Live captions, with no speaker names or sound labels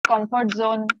comfort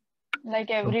zone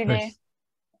like every Okay. day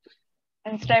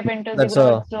and step into the That's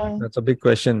growth a zone. that's a big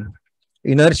question.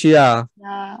 Inertia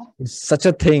Yeah. is such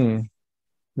a thing.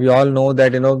 We all know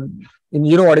that, you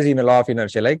know what is in law of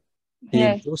inertia, like कि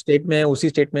Yes. जो state में है उसी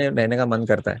state में रहने का मन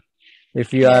करता है.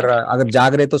 If you are Yes. अगर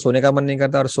जाग रहे तो सोने का मन नहीं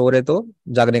करता और सो रहे तो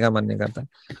जागने का मन नहीं करता.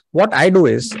 व्हाट आई डू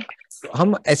इज,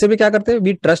 हम ऐसे भी क्या करते हैं,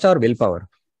 we trust our will power.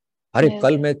 अरे Yes.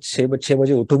 कल मैं 6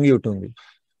 बजे उठूंगी.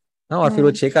 हाँ, और फिर वो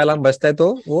Hmm. 6 का अलार्म बजता है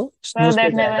तो वो So स्नूज पे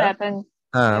that never जाएगा. happens.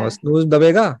 हाँ, वो Yeah. स्नूज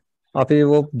दबेगा और फिर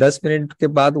वो 10 मिनट के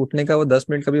बाद उठने का वो 10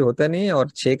 मिनट कभी होता नहीं है, और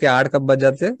 6 के 8 कब बज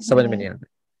जाते हैं समझ में नहीं आता.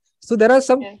 So there are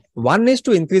some, Yes. one is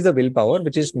to increase the willpower,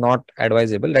 which is not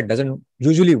advisable. That doesn't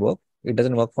usually work. It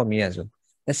doesn't work for me as well.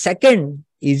 The second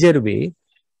easier way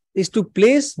is to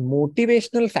place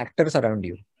motivational factors around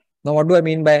you. Now, what do I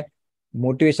mean by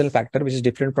motivational factor, which is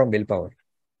different from willpower?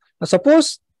 Now, suppose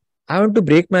I want to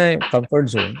break my comfort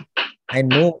zone. I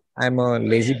know I'm a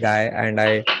lazy guy and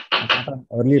I'm not an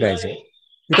early riser.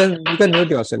 You can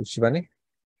mute yourself, Shivani.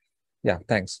 Yeah,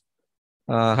 thanks.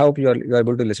 I hope you are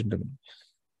able to listen to me.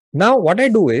 Now what I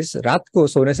do is, रात को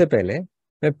सोने से पहले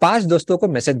मैं 5 दोस्तों को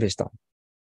message भेजता हूँ.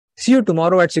 सी you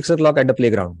tomorrow at 6 o'clock at the play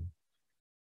ground.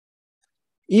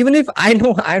 Even if I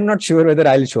know I am not sure whether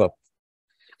I will show up.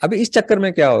 अभी इस चक्कर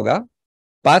में क्या होगा,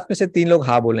 5 में से 3 लोग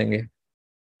हाँ बोलेंगे.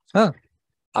 हाँ,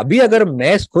 अभी अगर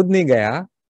मैं खुद नहीं गया,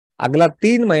 अगला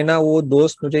 3 महीना वो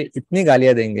दोस्त मुझे इतनी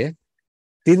गालियां देंगे,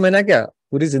 3 महीना क्या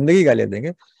पूरी जिंदगी गालियां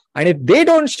देंगे. And if they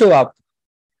don't show up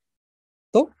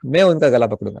तो मैं उनका गला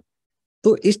पकड़ूंगा.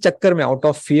 तो इस चक्कर में आउट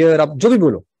ऑफ फियर, आप जो भी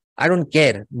बोलो, I don't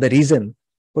care the reason,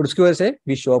 but उसकी वजह से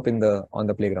we show up on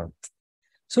the playground.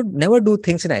 So never do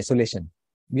things in isolation.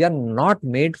 We are not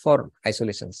made for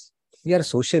isolations. We are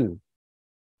social.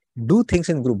 Do things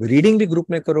in group. Reading भी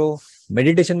group में करो,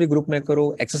 meditation भी group में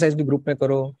करो, exercise भी ग्रुप में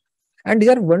करो. And these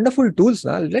are wonderful tools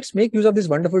ना. Let's make use of this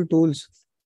wonderful tools.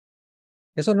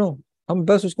 Yes और नो? हम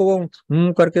बस उसको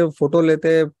करके फोटो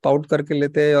लेते, पाउट करके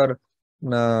लेते, और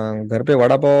घर पे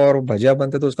वड़ा पाव और भजिया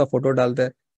बनते तो उसका फोटो डालते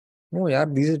हैं. नो यार,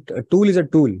 this tool is a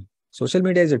tool. Social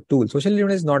media is a tool. Social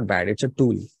media is not bad, it's a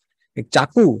tool. एक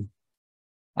चाकू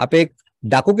आप एक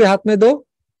डाकू के हाथ में दो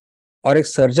और एक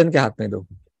सर्जन के हाथ में दो,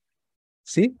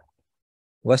 सी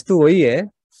वस्तु वही है.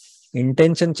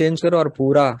 इंटेंशन चेंज करो और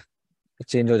पूरा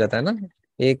चेंज हो जाता है ना.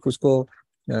 एक उसको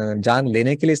जान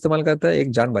लेने के लिए इस्तेमाल करता है,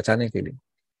 एक जान बचाने के लिए.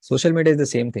 Social media is the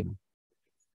same thing.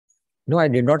 No, I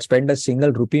did not spend a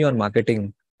single rupee on marketing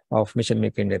of Mission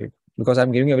Make India because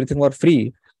I'm giving everything for free.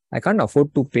 I can't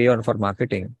afford to pay on for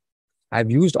marketing.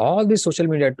 I've used all these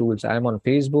social media tools. I'm on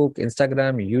Facebook,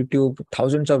 Instagram, YouTube,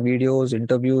 thousands of videos,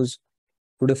 interviews.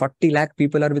 Today, 40 lakh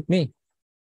people are with me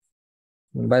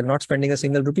by not spending a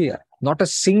single rupee. Not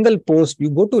a single post.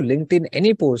 You go to LinkedIn,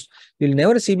 any post, you'll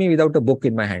never see me without a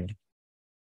book in my hand.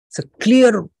 It's a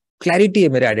clear clarity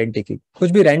है मेरे identity की.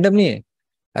 कुछ भी random नहीं है.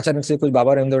 अचानक से कुछ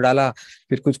बाबा रामदेव डाला,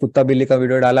 फिर कुछ कुत्ता बिल्ली का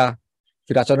वीडियो डाला,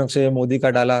 फिर अचानक से मोदी का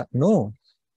डाला. No,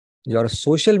 your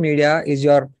social media is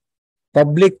your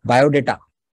public biodata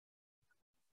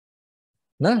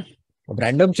ना.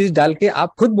 रैंडम चीज डाल के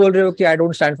आप खुद बोल रहे हो कि I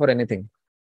don't stand for anything.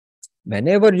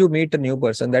 whenever you meet a new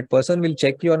person, that person will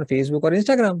check you on Facebook or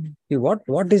Instagram.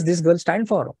 What does this girl stand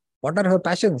for? What are her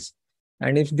passions?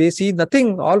 And if they see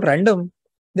nothing, all random,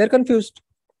 they're confused.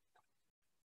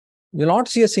 You'll not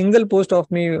see a single post of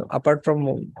me apart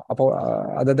from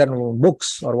other than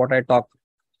books or what I talk.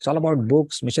 It's all about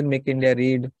books, Mission Make India,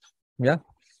 read. Yeah.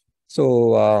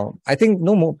 So I think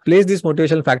place these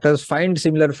motivational factors, find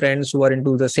similar friends who are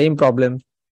into the same problem.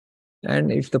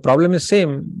 And if the problem is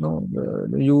same,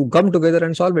 you come together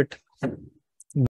and solve it.